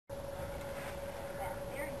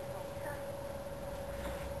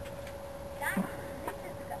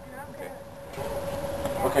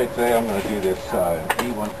Okay, today I'm going to do this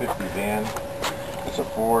E150 van. It's a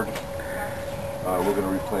Ford. We're going to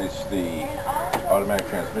replace the automatic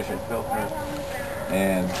transmission filter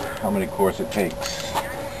and how many cores it takes.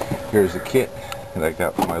 Here's the kit that I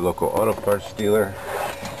got from my local auto parts dealer.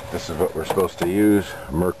 This is what we're supposed to use,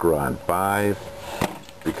 Mercuron 5,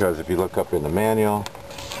 because if you look up in the manual,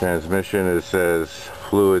 transmission, it says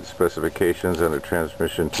fluid specifications under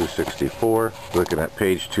transmission 264. Looking at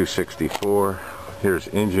page 264, here's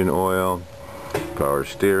engine oil, power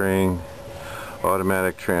steering,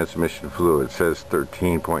 automatic transmission fluid. It says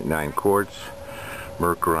 13.9 quarts,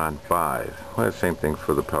 Mercuron 5. Well, the same thing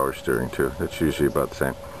for the power steering too. That's usually about the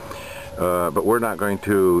same. But we're not going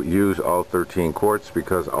to use all 13 quarts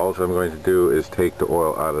because all I'm going to do is take the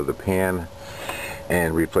oil out of the pan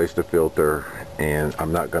and replace the filter, and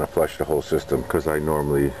I'm not going to flush the whole system because I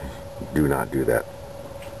normally do not do that.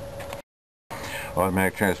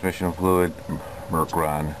 Automatic transmission fluid,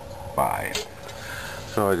 Mercuron 5.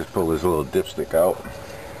 So I just pull this little dipstick out.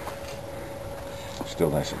 Still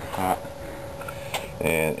nice and hot,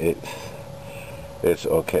 and it's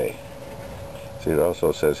okay. See, it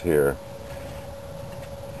also says here,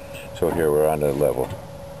 so here we're on the level.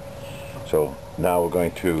 So now we're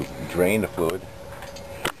going to drain the fluid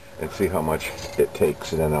and see how much it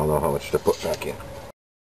takes, and then I'll know how much to put back in.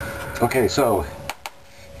 Okay, so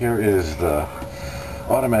here is the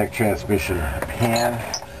automatic transmission pan.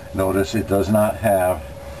 Notice it does not have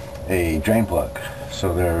a drain plug.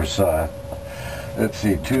 So there's, let's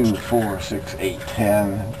see, 2, 4, 6, 8,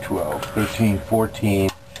 10, 12, 13, 14,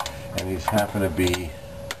 and these happen to be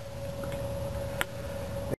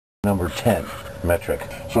number 10 metric.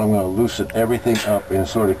 So I'm going to loosen everything up and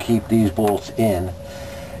sort of keep these bolts in,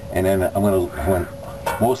 and then I'm going to, when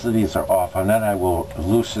most of these are off, and then I will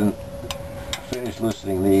finish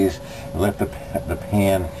loosening these and let the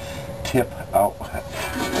pan tip out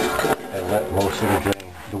and let most of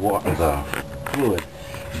the fluid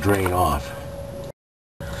drain off.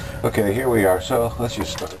 Okay, here we are. So let's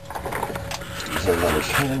just start. These are number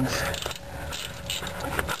 10s.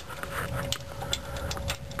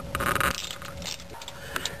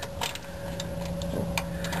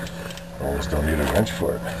 Almost don't need a wrench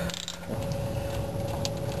for it.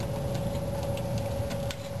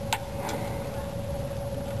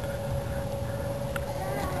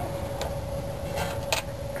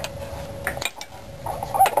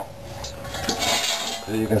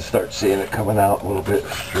 So you can start seeing it coming out a little bit,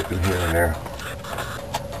 dripping here and there.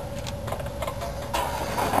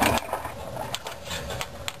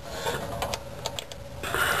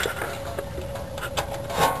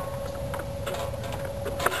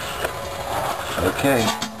 Okay,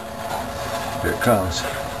 here it comes.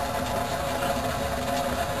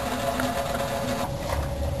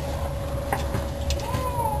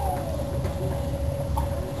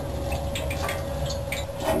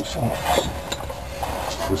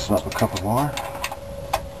 Loosen up a couple more.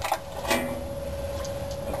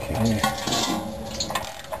 Okay.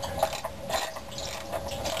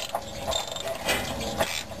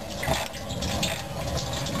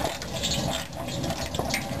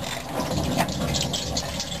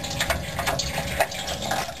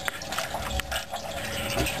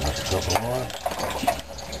 Couple more.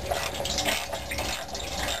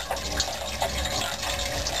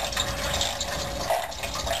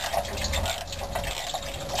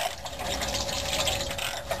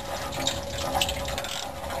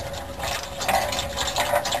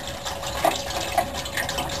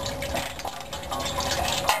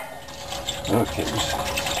 Okay,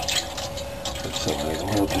 put some of the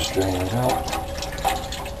oil just drain it out.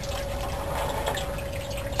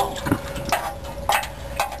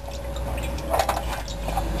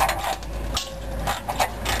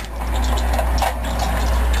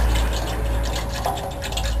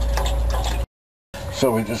 So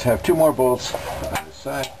we just have 2 more bolts on this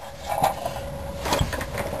side.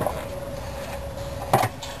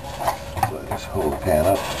 So I just hold the pan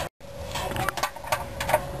up.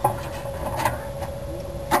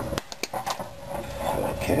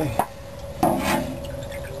 Okay.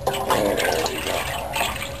 There we go.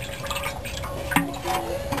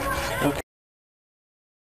 Okay.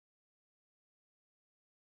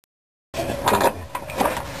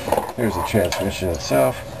 Here's the transmission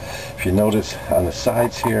itself. If you notice on the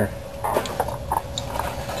sides here,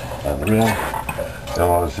 on the rim,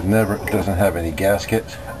 it doesn't have any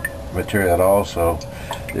gasket material at all, so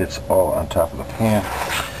it's all on top of the pan,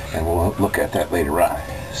 and we'll look at that later on.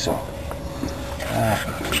 So,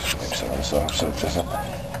 just wipe some of this off so it doesn't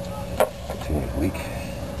continue to leak.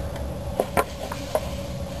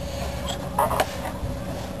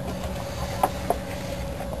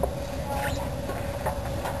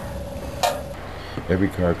 Every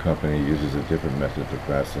car company uses a different method to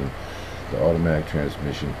fasten the automatic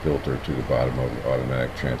transmission filter to the bottom of the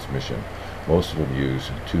automatic transmission. Most of them use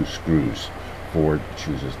 2 screws. Ford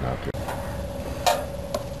chooses not to.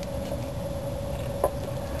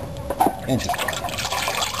 And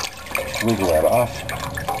just wiggle that off.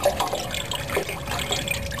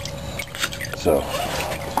 So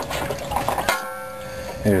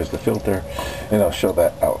here's the filter, and I'll show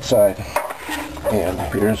that outside. And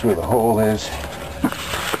here's where the hole is,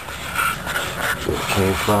 where it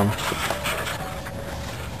came from.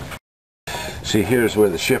 See, here's where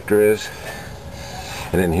the shifter is,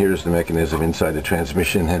 and then here's the mechanism inside the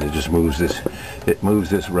transmission, and it just moves this. It moves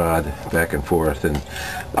this rod back and forth, and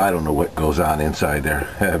I don't know what goes on inside there.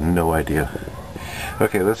 I have no idea.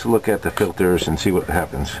 Okay, let's look at the filters and see what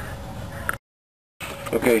happens.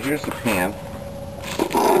 Okay, here's the pan,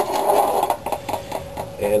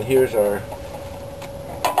 and here's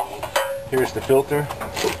the filter.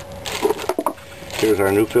 Here's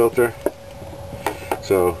our new filter.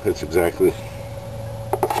 So it's exactly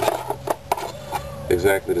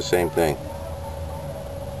the same thing,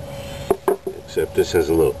 except this has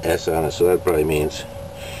a little S on it, so that probably means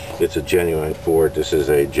it's a genuine Ford. This is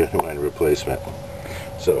a genuine replacement,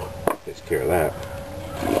 so takes care of that.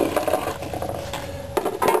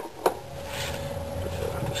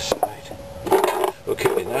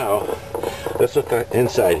 Okay, now let's look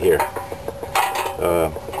inside here.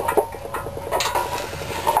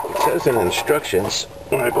 It says in instructions,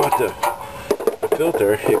 when I bought the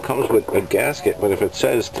filter, it comes with a gasket, but if it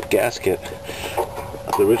says the gasket,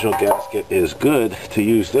 the original gasket is good, to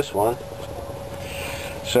use this one,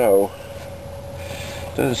 so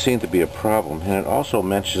it doesn't seem to be a problem. And it also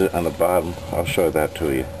mentions it on the bottom. I'll show that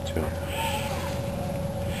to you too.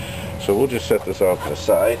 So we'll just set this off to the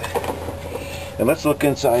side, and let's look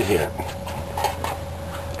inside here.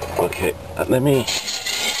 Okay, let me,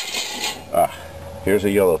 here's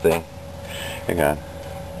a yellow thing. Hang on.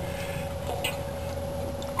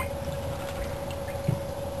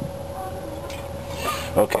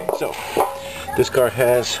 Okay, so this car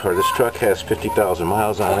has, or this truck has 50,000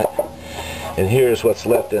 miles on it, and here's what's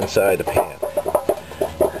left inside the pan.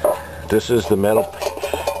 This is the metal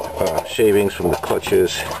shavings from the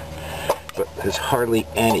clutches, but there's hardly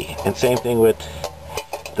any. And same thing with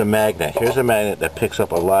the magnet. Here's a magnet that picks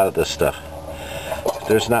up a lot of this stuff.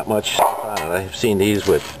 There's not much stuff on it. I've seen these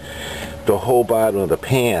with the whole bottom of the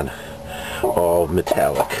pan all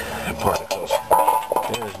metallic particles.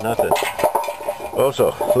 There's nothing.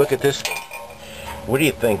 Also, look at this thing. What do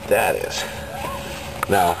you think that is?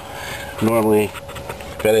 Now, normally,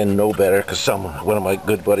 if I didn't know better, because one of my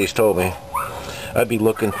good buddies told me, I'd be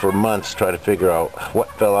looking for months trying to figure out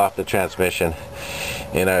what fell off the transmission,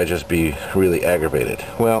 and I'd just be really aggravated.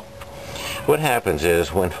 Well, what happens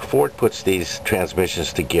is when Ford puts these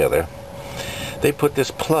transmissions together, they put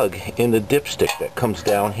this plug in the dipstick that comes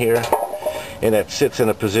down here, and that sits in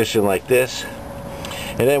a position like this.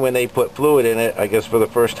 And then when they put fluid in it, I guess for the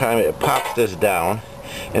first time, it pops this down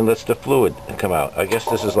and lets the fluid come out. I guess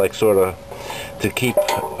this is like sort of to keep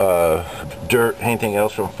dirt, anything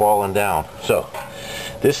else from falling down. So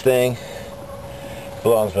this thing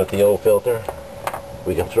belongs with the old filter.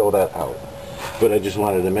 We can throw that out. But I just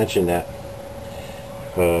wanted to mention that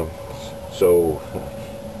so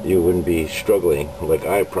you wouldn't be struggling like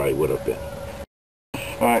I probably would have been.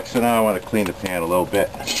 Alright, so now I want to clean the pan a little bit.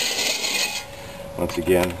 Once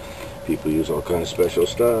again, people use all kinds of special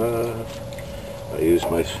stuff. I use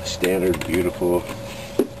my standard beautiful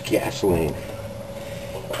gasoline.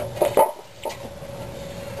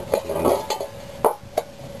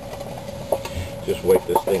 Just wipe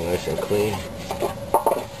this thing nice and clean.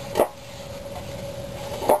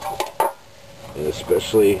 And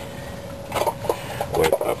especially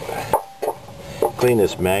wipe up, clean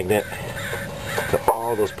this magnet till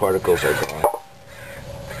all those particles are gone.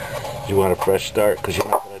 You want a fresh start, because you're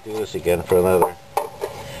not going to do this again for another,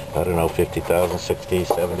 I don't know, 50,000, 60,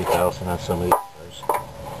 70,000 on some of these cars.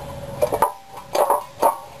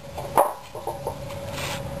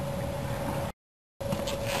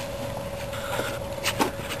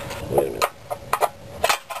 Wait a minute.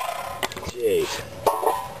 Jeez.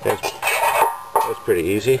 That's pretty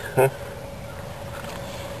easy, huh?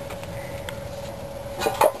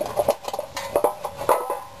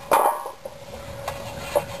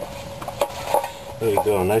 There you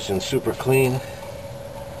go, nice and super clean.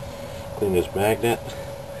 Clean this magnet.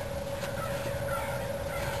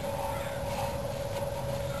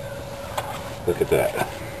 Look at that.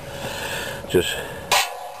 Just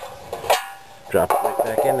drop it right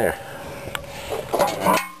back in there.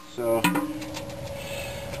 So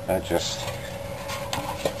I just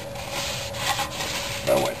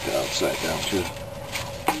the outside down too.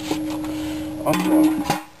 Also,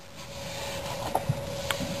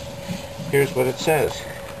 here's what it says.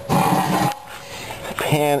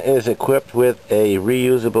 Pan is equipped with a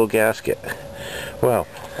reusable gasket. Well,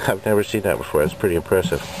 I've never seen that before. That's pretty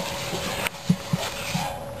impressive.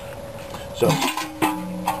 So,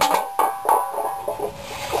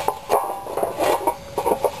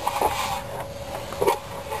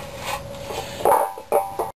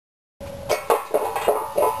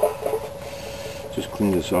 just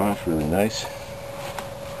clean this off really nice.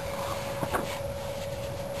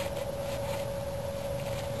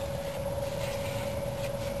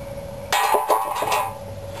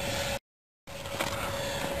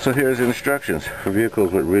 So here's instructions for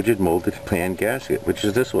vehicles with rigid molded pan gasket, which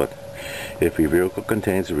is this one. If your vehicle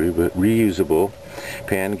contains a reusable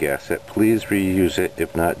pan gasket, please reuse it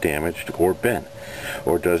if not damaged or bent,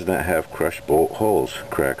 or does not have crushed bolt holes,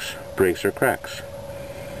 cracks, breaks, or cracks.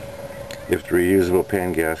 If the reusable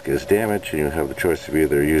pan gasket is damaged, you have the choice of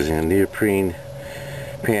either using a neoprene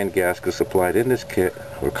pan gasket supplied in this kit,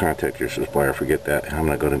 or contact your supplier. Forget that. I'm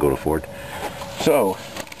not going to go to Ford. So,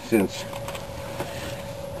 since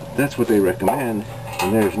that's what they recommend,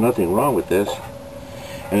 and there's nothing wrong with this,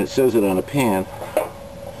 and it says it on a pan,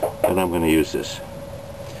 and I'm going to use this.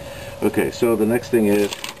 Okay, so the next thing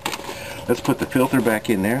is, let's put the filter back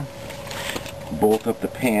in there, bolt up the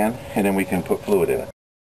pan, and then we can put fluid in it.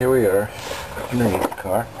 Here we are, underneath the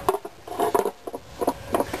car.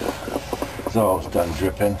 It's all done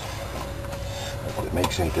dripping. Not that it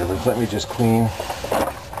makes any difference. Let me just clean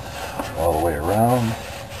all the way around.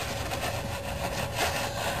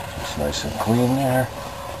 Just nice and clean there.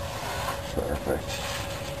 Perfect.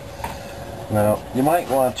 Now, you might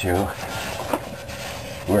want to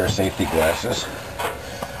wear safety glasses.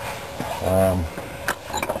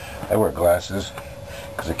 I wear glasses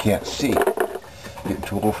because I can't see. Getting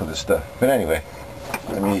too old for this stuff. But anyway,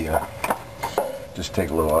 let me just take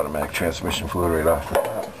a little automatic transmission fluid right off the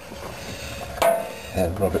top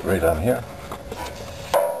and rub it right on here.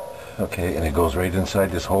 Okay, and it goes right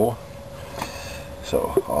inside this hole.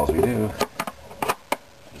 So all we do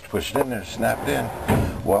is push it in there, snap it in.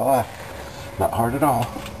 Voila! Not hard at all.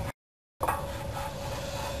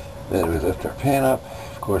 Then we lift our pan up.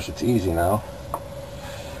 Of course, it's easy now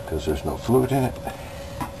because there's no fluid in it.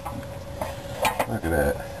 Look at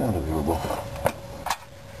that, unbelievable.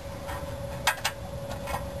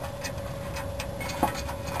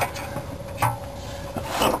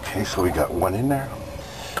 Okay, so we got one in there.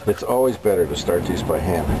 It's always better to start these by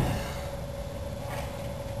hand.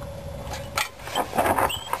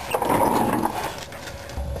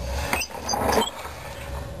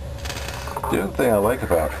 The other thing I like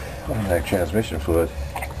about automatic transmission fluid,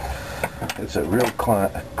 it's a real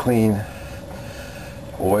clean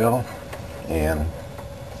oil, and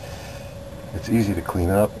it's easy to clean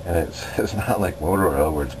up, and it's not like motor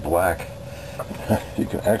oil where it's black. You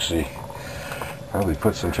can actually probably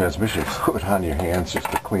put some transmission fluid on your hands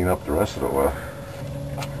just to clean up the rest of the oil.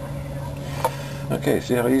 Okay,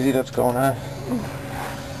 see how easy that's going on?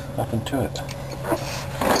 Nothing to it.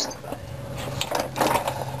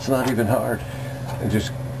 It's not even hard. It's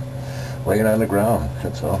just laying on the ground,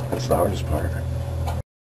 that's all. That's the hardest part.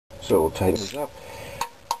 So we'll tighten this up.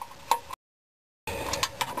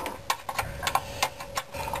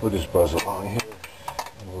 We'll just buzz along here,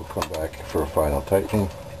 and we'll come back for a final tightening.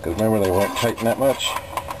 Because remember, they won't tighten that much.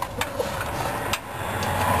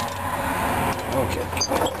 Okay,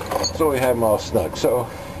 so we have them all snug. So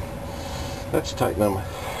let's tighten them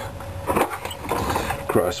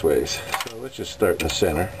crossways. So let's just start in the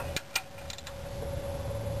center.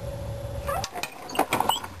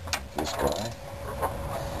 This guy.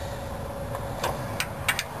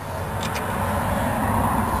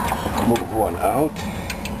 Move one out.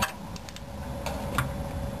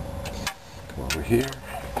 Come over here.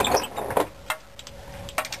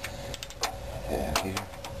 And here.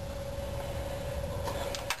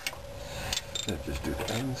 Let's just do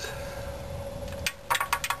the ends.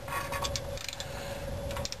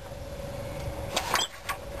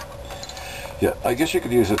 Yeah, I guess you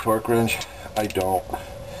could use a torque wrench. I don't,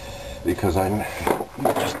 because I'm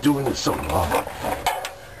just doing it so long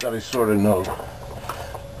that I sort of know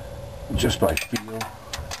just by feel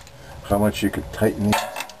how much you could tighten it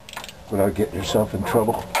without getting yourself in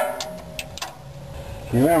trouble.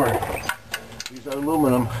 Remember, these are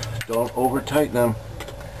aluminum. Don't over tighten them,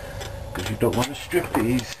 because you don't want to strip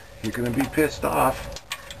these. You're going to be pissed off.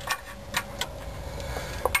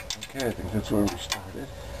 Okay, I think that's where we started.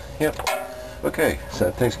 Yep. Okay, so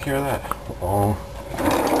that takes care of that.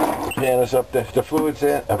 pan is up, the fluid's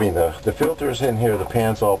in, I mean the filter's in here, the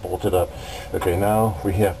pan's all bolted up. Okay, now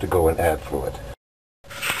we have to go and add fluid.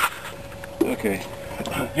 Okay,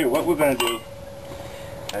 here what we're going to do,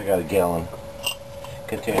 I got a gallon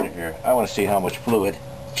container here. I want to see how much fluid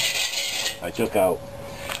I took out,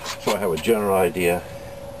 so I have a general idea,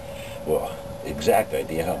 well, exact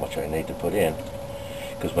idea how much I need to put in,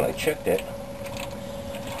 because when I checked it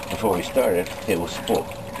before we started, it was full.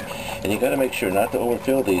 And you got to make sure not to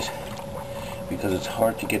overfill these, because it's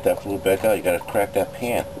hard to get that fluid back out. You got to crack that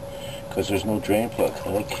pan because there's no drain plug.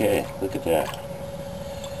 Okay, look at that.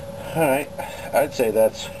 All right, I'd say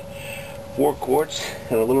that's 4 quarts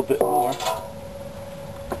and a little bit more.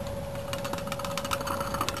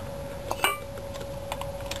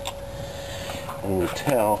 And we'll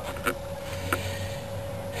tell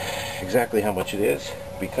exactly how much it is,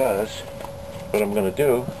 because what I'm going to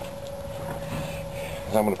do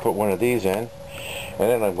is I'm going to put one of these in, and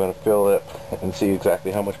then I'm going to fill it and see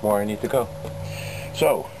exactly how much more I need to go.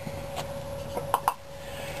 So,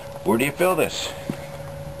 where do you fill this?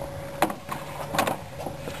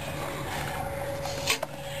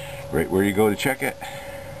 Right where you go to check it.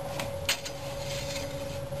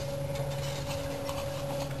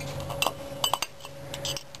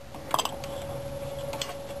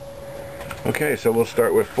 Okay, so we'll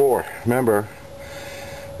start with 4. Remember,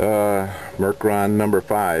 Mercron number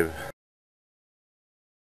 5.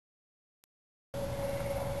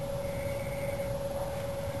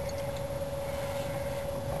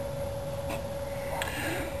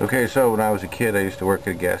 Okay, so when I was a kid, I used to work at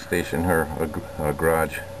a gas station or a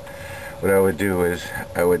garage. What I would do is,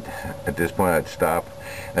 at this point, I'd stop.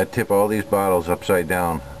 I'd tip all these bottles upside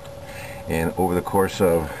down, and over the course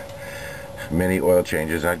of many oil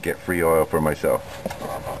changes, I'd get free oil for myself.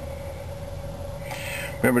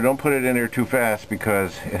 Remember, don't put it in there too fast,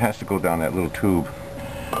 because it has to go down that little tube.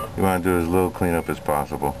 You want to do as little cleanup as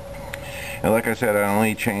possible. And like I said, I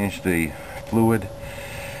only changed the fluid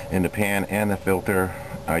in the pan and the filter.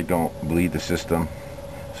 I don't bleed the system.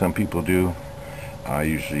 Some people do. I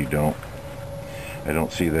usually don't. I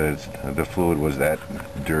don't see that the fluid was that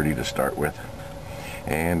dirty to start with.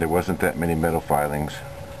 And there wasn't that many metal filings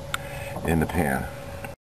in the pan.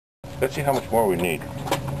 Let's see how much more we need.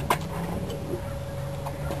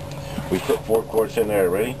 We put 4 quarts in there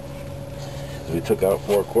already. We took out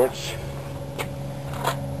 4 quarts.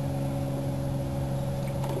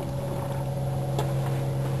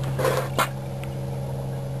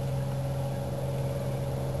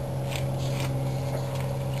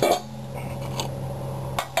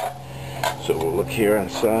 So we'll look here on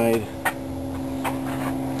the side,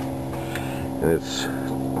 and it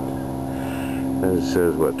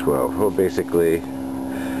says what, 12. Well, basically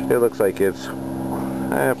it looks like it's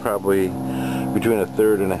probably between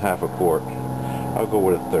 1/3 and 1/2 quart. I'll go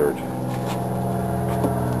with 1/3.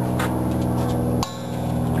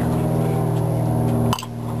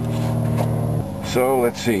 So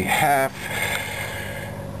let's see, half,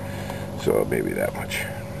 so maybe that much.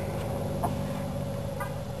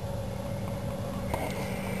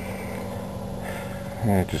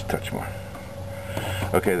 Just a touch more.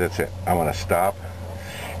 Okay, that's it. I want to stop.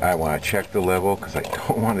 I want to check the level, because I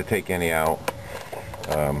don't want to take any out.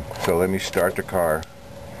 So let me start the car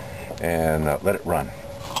and let it run.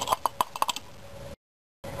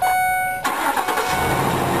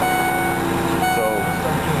 So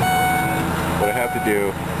what I have to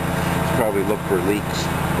do is probably look for leaks,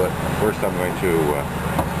 but first I'm going to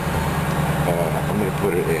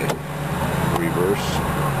put it in reverse.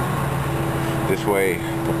 This way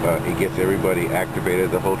it gets everybody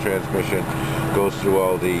activated. The whole transmission goes through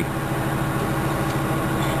all the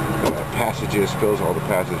passages, fills all the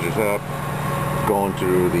passages up, going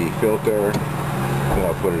through the filter. Then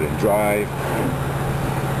I'll put it in drive.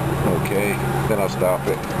 Okay, then I'll stop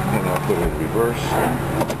it and I'll put it in reverse.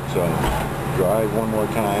 So drive one more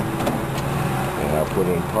time and I'll put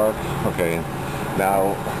it in park. Okay,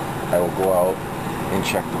 now I will go out and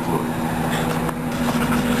check the fluid.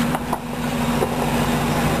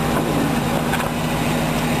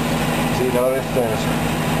 Notice there's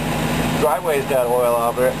driveway's got oil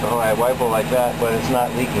over it, so I wipe it like that, but it's not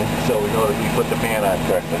leaking, so we know that we put the pan on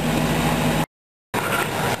correctly.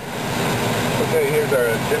 Okay, here's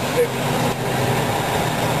our dipstick.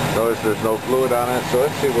 Notice there's no fluid on it, so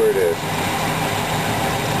let's see where it is.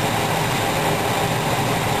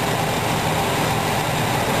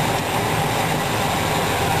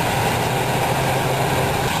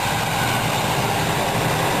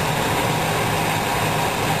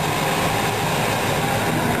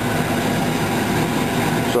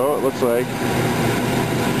 So it looks like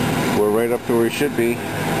we're right up to where we should be.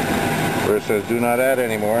 where it says do not add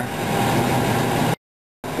anymore.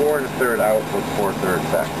 4 1/3 out with 4 1/3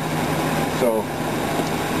 back. So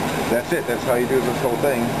that's it. That's how you do this whole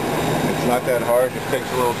thing. It's not that hard. It just takes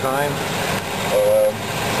a little time.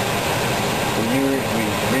 We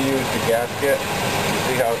reuse the gasket. You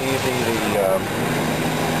see how easy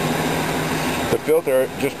the filter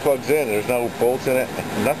just plugs in. There's no bolts in it.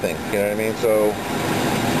 Nothing. You know what I mean? So,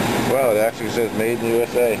 wow, it actually says made in the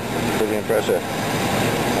USA. Pretty impressive.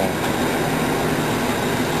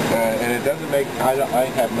 And it doesn't make. I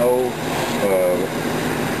have no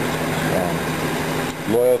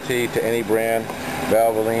loyalty to any brand.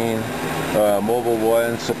 Valvoline, Mobile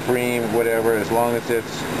One, Supreme, whatever. As long as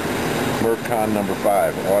it's Mercon number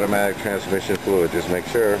 5, automatic transmission fluid. Just make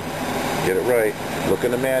sure, get it right. Look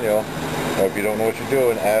in the manual. Or if you don't know what you're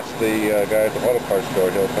doing, ask the guy at the auto parts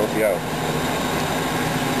store. He'll help you out.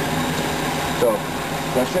 So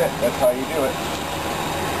that's it. That's how you do it.